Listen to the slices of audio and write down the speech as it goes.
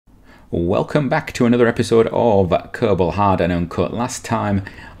Welcome back to another episode of Kerbal Hard and Uncut. Last time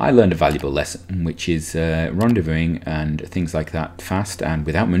I learned a valuable lesson, which is rendezvousing and things like that fast and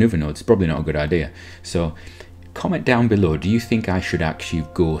without maneuver nodes is probably not a good idea. So comment down below, do you think I should actually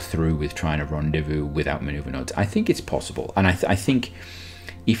go through with trying to rendezvous without maneuver nodes? I think it's possible, and I think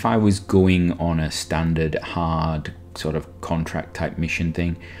if I was going on a standard hard sort of contract type mission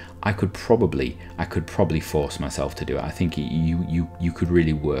thing, I could probably force myself to do it. I think you could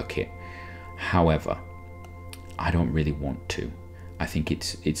really work it. However, I don't really want to. I think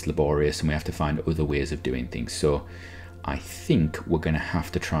it's laborious and we have to find other ways of doing things. So I think we're going to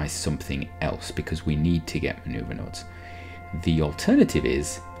have to try something else because we need to get maneuver nodes. The alternative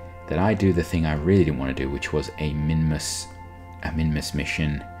is that I do the thing I really didn't want to do, which was a Minmus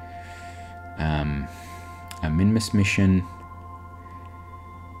mission. A Minmus mission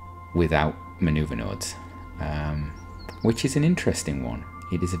without maneuver nodes, which is an interesting one.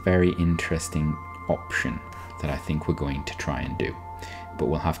 It is a very interesting option that I think we're going to try and do, but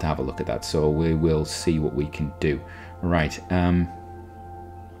we'll have to have a look at that. So we will see what we can do. Right, right,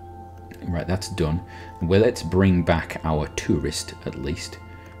 that's done. Well, let's bring back our tourist at least.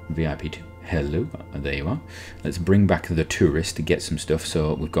 VIP2. Hello, there you are. Let's bring back the tourist to get some stuff.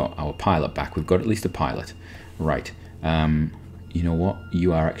 So we've got our pilot back. We've got at least a pilot. Right. You know what?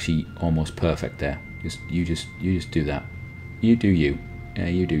 You are actually almost perfect there. You just do that. You do you. Yeah,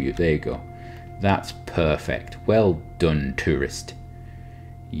 you do you. There you go. That's perfect. Well done, tourist.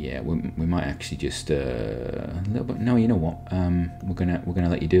 Yeah, we might actually just a little bit. No, you know what? We're gonna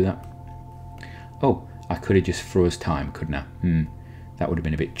let you do that. Oh, I could have just froze time, couldn't I? That would have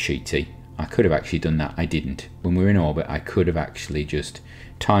been a bit cheaty. I could have actually done that. I didn't. When we were in orbit, I could have actually just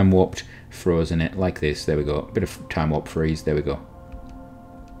time warped, frozen it like this. There we go. A bit of time warp freeze. There we go.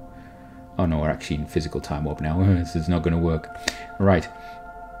 Oh no, we're actually in physical time warp now. This is not going to work. Right.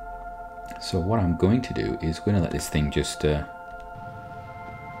 So what I'm going to do is going to let this thing just... yeah.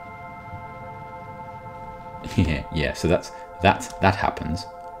 So that happens.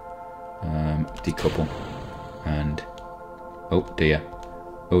 Decouple. And... oh dear.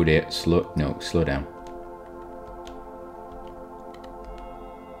 Oh dear. Slow down.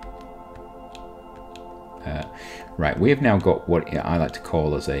 Right, we have now got what I like to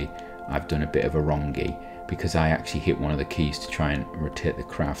call as I've done a bit of a wrongy, because I actually hit one of the keys to try and rotate the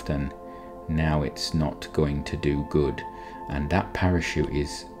craft, and now it's not going to do good. And that parachute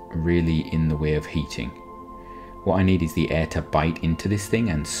is really in the way of heating. What I need is the air to bite into this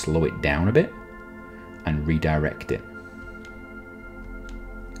thing and slow it down a bit and redirect it.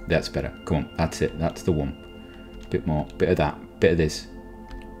 That's better. Come on, that's it. That's the one. Bit more, bit of that, bit of this.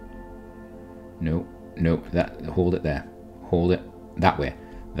 No, that, hold it there. Hold it that way.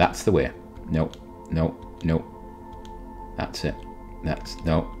 That's the way. No. That's it. That's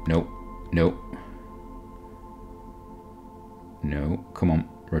no. Come on,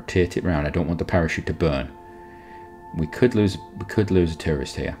 rotate it round. I don't want the parachute to burn. We could lose a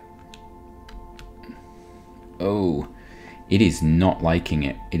tourist here. Oh, it is not liking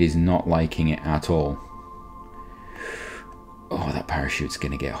it. It is not liking it at all. Oh, that parachute's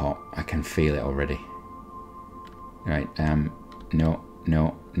gonna get hot. I can feel it already. Right, no.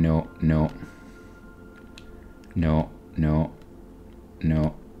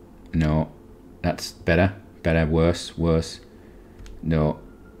 That's better. Worse. No.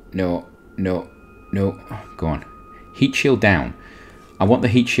 Go on. Heat shield down. I want the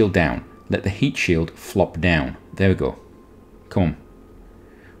heat shield down. Let the heat shield flop down. There we go. Come on.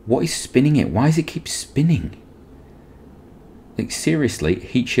 What is spinning it? Why does it keep spinning? Like, seriously,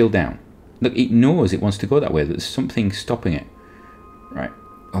 heat shield down. Look, it knows it wants to go that way. There's something stopping it. Right.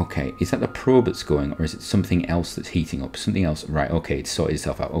 Okay. Is that the probe that's going, or is it something else that's heating up? Something else. Right. Okay. It's sorted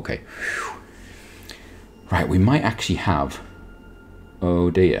itself out. Okay. Right. We might actually have...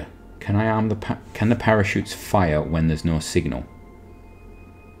 oh dear. Can I arm the... can the parachutes fire when there's no signal?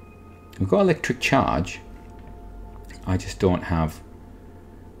 We've got electric charge. I just don't have...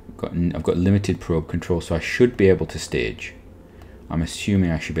 I've got limited probe control, so I should be able to stage. I'm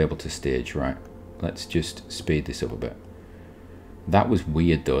assuming I should be able to stage. Right, let's just speed this up a bit. That was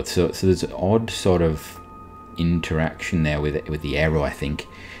weird though. So there's an odd sort of interaction there with the aero, I think,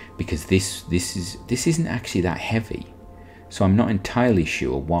 because this isn't actually that heavy. So I'm not entirely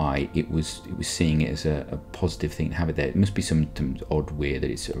sure why it was seeing it as a positive thing to have it there. It must be some odd way that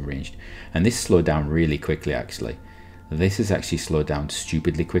it's arranged. And this slowed down really quickly actually. This has actually slowed down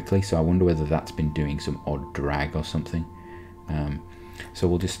stupidly quickly, so I wonder whether that's been doing some odd drag or something. So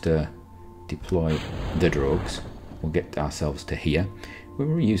we'll just deploy the drogues. We'll get ourselves to here.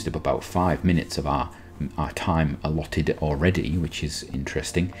 We used up about 5 minutes of our our time allotted already, which is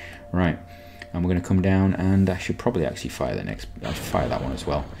interesting. Right, and we're going to come down, and I should probably actually fire the next. I'll fire that one as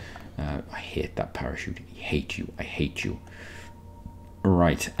well. I hate that parachute. I hate you. I hate you.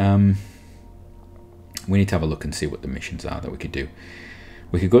 Right. We need to have a look and see what the missions are that we could do.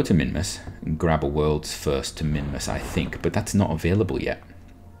 We could go to Minmus and grab a world's first to Minmus, I think, but that's not available yet.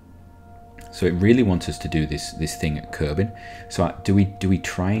 So it really wants us to do this thing at Kerbin. So do we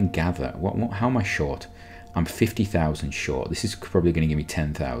try and gather? How am I short? I'm 50,000 short. This is probably going to give me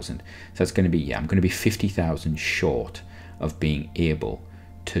 10,000. So that's going to be, yeah, I'm going to be 50,000 short of being able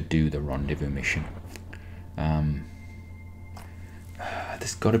to do the rendezvous mission.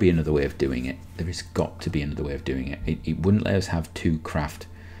 There's got to be another way of doing it. There has got to be another way of doing it. It wouldn't let us have 2 craft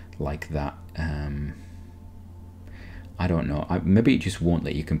like that. I don't know. Maybe it just won't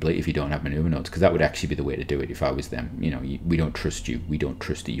let you complete if you don't have maneuver nodes, because that would actually be the way to do it if I was them. You know, we don't trust you. We don't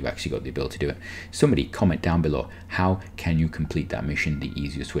trust that you've actually got the ability to do it. Somebody comment down below, how can you complete that mission the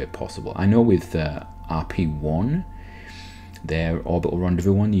easiest way possible? I know with RP1, their orbital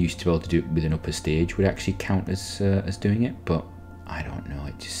rendezvous one, you used to be able to do it with an upper stage, would actually count as doing it, but I don't know.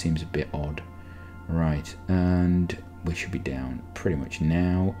 It just seems a bit odd. Right, and we should be down pretty much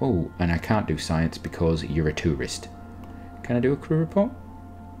now. Oh, and I can't do science because you're a tourist. Can I do a crew report?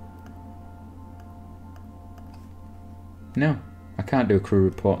 No, I can't do a crew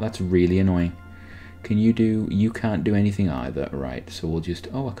report. That's really annoying. Can you do... You can't do anything either. Right, so we'll just...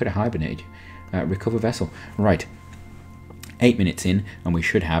 Oh, I could have hibernated. Recover vessel. Right. 8 minutes in, and we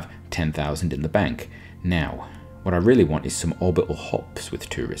should have 10,000 in the bank. Now, what I really want is some orbital hops with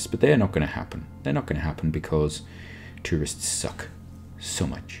tourists, but they're not going to happen. They're not going to happen because tourists suck so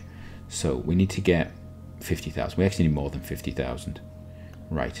much. So we need to get 50,000. We actually need more than 50,000.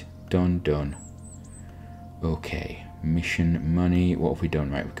 Right, done. Okay, mission money. What have we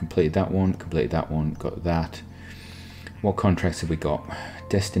done? Right, we completed that one, got that. What contracts have we got?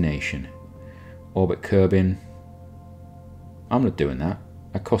 Destination, orbit Kerbin. I'm not doing that.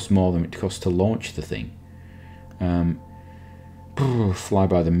 That costs more than it costs to launch the thing. Fly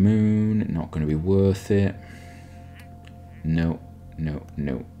by the moon, not going to be worth it. No.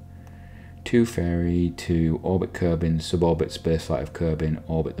 2 ferry to orbit Kerbin, suborbit spaceflight of Kerbin,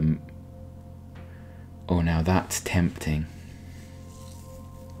 orbit the... Oh, now that's tempting.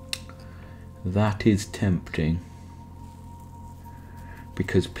 That is tempting.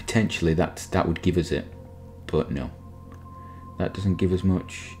 Because potentially that would give us it. But no. That doesn't give us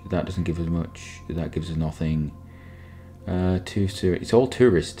much. That doesn't give us much. That gives us nothing. It's all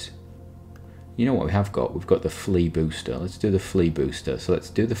tourists. You know what we have got? We've got the flea booster. Let's do the flea booster. So let's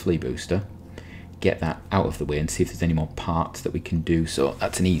do the flea booster. Get that out of the way and see if there's any more parts that we can do. So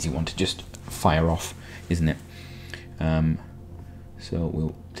that's an easy one to just fire off, isn't it? So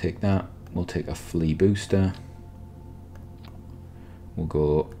we'll take that. We'll take a flea booster. We'll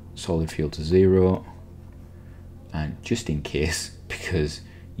go solid fuel to 0. And just in case, because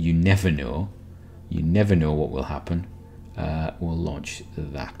you never know what will happen, we'll launch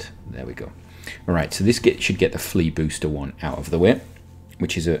that. There we go. All right, so this should get the flea booster one out of the way,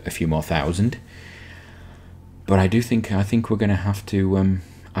 which is a few more thousand. But I think we're going to have to...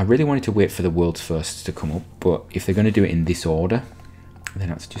 I really wanted to wait for the world's first to come up, but if they're going to do it in this order, then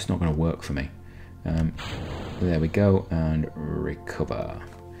that's just not going to work for me. There we go, and recover.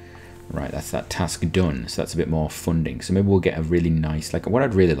 Right, that's that task done. So that's a bit more funding. So maybe we'll get a really nice... Like, what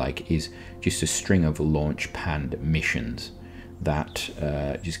I'd really like is just a string of launch pad missions that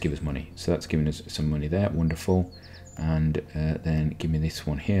just give us money. So that's giving us some money there. Wonderful. And then give me this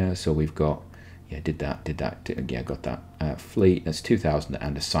one here. So we've got... Yeah, did that. Yeah, got that. Fleet, that's 2,000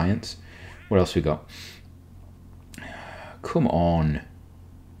 and a science. What else we got? Come on.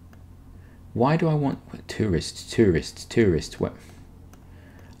 Why do I want... Tourists. What?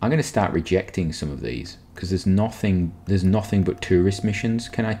 I'm going to start rejecting some of these because there's nothing but tourist missions.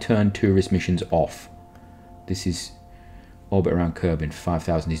 Can I turn tourist missions off? This is orbit around Kerbin.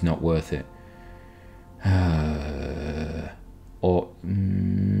 5,000 is not worth it. That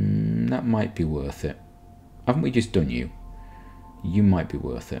might be worth it. Haven't we just done you? You might be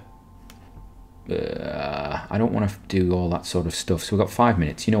worth it. I don't want to do all that sort of stuff. So we've got 5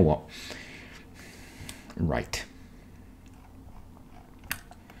 minutes. You know what? Right.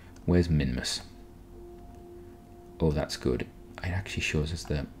 Where's Minmus? Oh, that's good. It actually shows us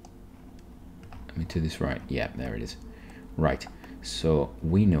the... Let me do this right. Yeah, there it is. Right. So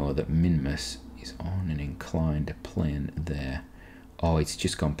we know that Minmus is on an inclined plane there. Oh, it's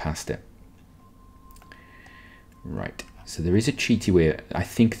just gone past it. Right. So there is a cheaty way. I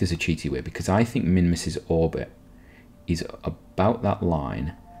think there's a cheaty way because I think Minmus's orbit is about that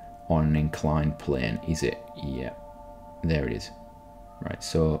line on an inclined plane, is it? Yeah, there it is. Right,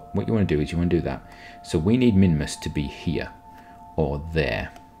 so what you want to do is you want to do that. So we need Minmus to be here or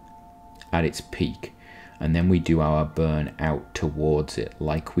there at its peak, and then we do our burn out towards it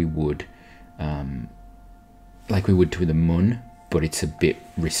like we would to the Mun, but it's a bit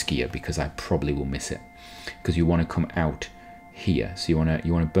riskier because I probably will miss it, because you want to come out here. So you want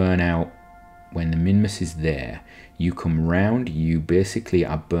to burn out when the Minmus is there. You come round, you basically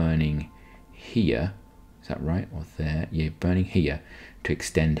are burning here. Is that right? Or there? Yeah, burning here to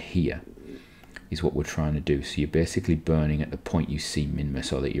extend here is what we're trying to do. So you're basically burning at the point you see Minmus,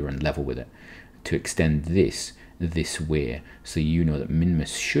 so that you're on level with it, to extend this way, so you know that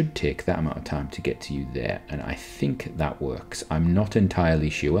Minmus should take that amount of time to get to you there, and I think that works. I'm not entirely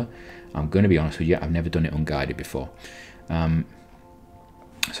sure. I'm going to be honest with you, I've never done it unguided before.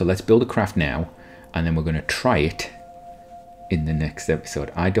 So let's build a craft now, and then we're going to try it in the next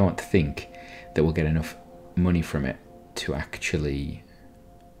episode. I don't think that we'll get enough money from it to actually...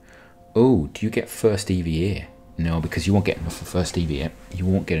 Oh, do you get first EVA? No, because you won't get enough for first EVA. You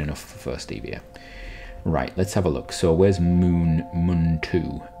won't get enough for first EVA. Right, let's have a look. So where's Mun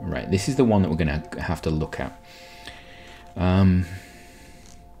 2? Right, this is the one that we're going to have to look at.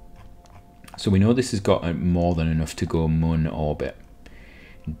 So we know this has got more than enough to go Mun orbit.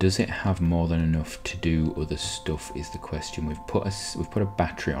 Does it have more than enough to do other stuff is the question. We've put a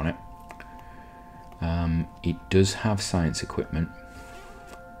battery on it. It does have science equipment.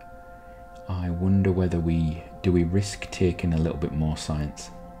 I wonder whether do we risk taking a little bit more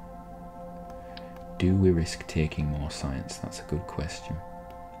science? Do we risk taking more science? That's a good question.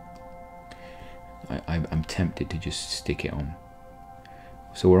 I'm tempted to just stick it on.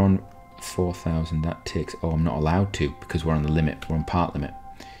 So we're on 4,000. That takes... Oh, I'm not allowed to because we're on the limit. We're on part limit.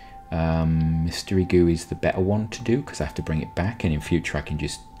 Mystery Goo is the better one to do because I have to bring it back, and in future I can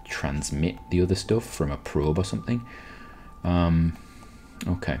just transmit the other stuff from a probe or something.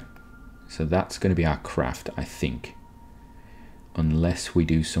 Okay. So that's going to be our craft, I think. Unless we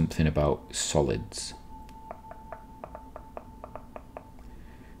do something about solids.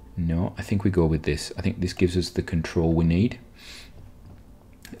 No, I think we go with this. I think this gives us the control we need.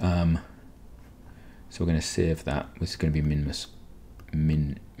 So we're going to save that. This is going to be Minmus.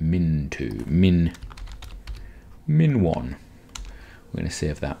 Min 2. Min 1. We're going to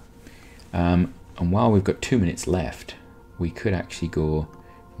save that. And while we've got 2 minutes left, we could actually go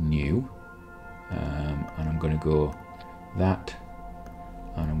new. And I'm going to go that.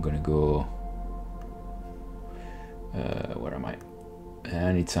 And I'm going to go... where am I?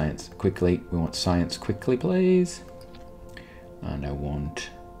 I need science quickly. We want science quickly, please. And I want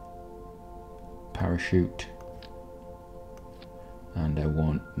parachute. And I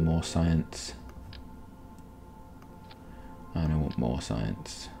want more science. And I want more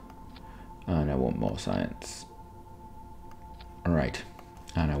science. And I want more science. Alright.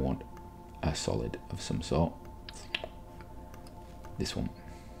 And I want a solid of some sort. This one.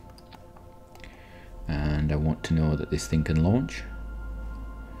 And I want to know that this thing can launch.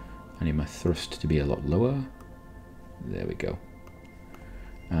 I need my thrust to be a lot lower. There we go.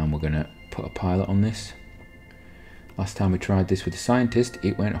 And we're going to put a pilot on this. Last time we tried this with a scientist,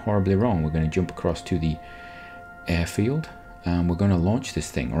 it went horribly wrong. We're going to jump across to the airfield and we're going to launch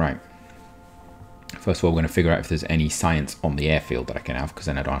this thing. Right. First of all, we're going to figure out if there's any science on the airfield that I can have, because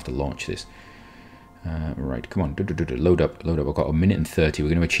then I don't have to launch this. Right, come on, load up, load up. I've got a minute and 30. We're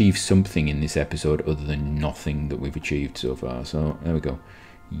going to achieve something in this episode other than nothing that we've achieved so far. So there we go.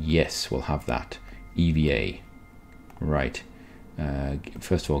 Yes, we'll have that. EVA. Right.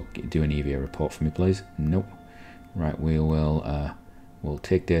 First of all, do an EVA report for me, please. Nope. Right, we'll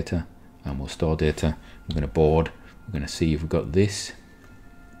take data and we'll store data. We're going to board. We're going to see if we've got this.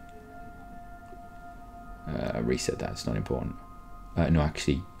 Reset that. It's not important. No,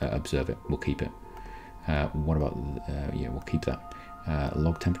 actually, observe it. We'll keep it. What about? Yeah, we'll keep that.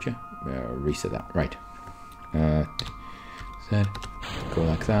 Log temperature. Reset that. Right. Z. Go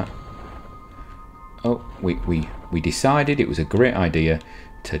like that. Oh, we decided it was a great idea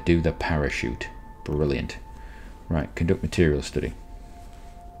to do the parachute. Brilliant. Right, conduct material study.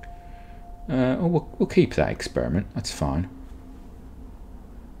 Oh, we'll keep that experiment. That's fine.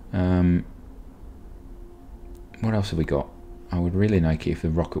 What else have we got? I would really like it if the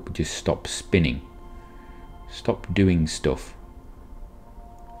rocket would just stop spinning. Stop doing stuff.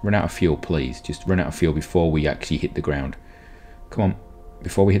 Run out of fuel, please. Just run out of fuel before we actually hit the ground. Come on,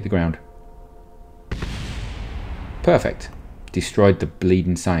 before we hit the ground. Perfect. Destroyed the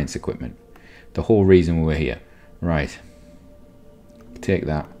bleeding science equipment. The whole reason we were here. Right. Take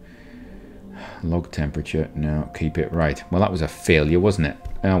that. Log temperature. No, keep it right. Well, that was a failure, wasn't it?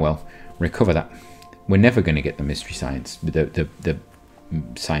 Oh well, recover that. We're never going to get the mystery science, the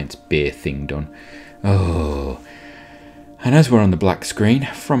science beer thing done. Oh. And as we're on the black screen,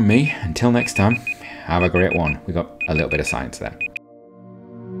 from me, until next time, have a great one. We got a little bit of science there.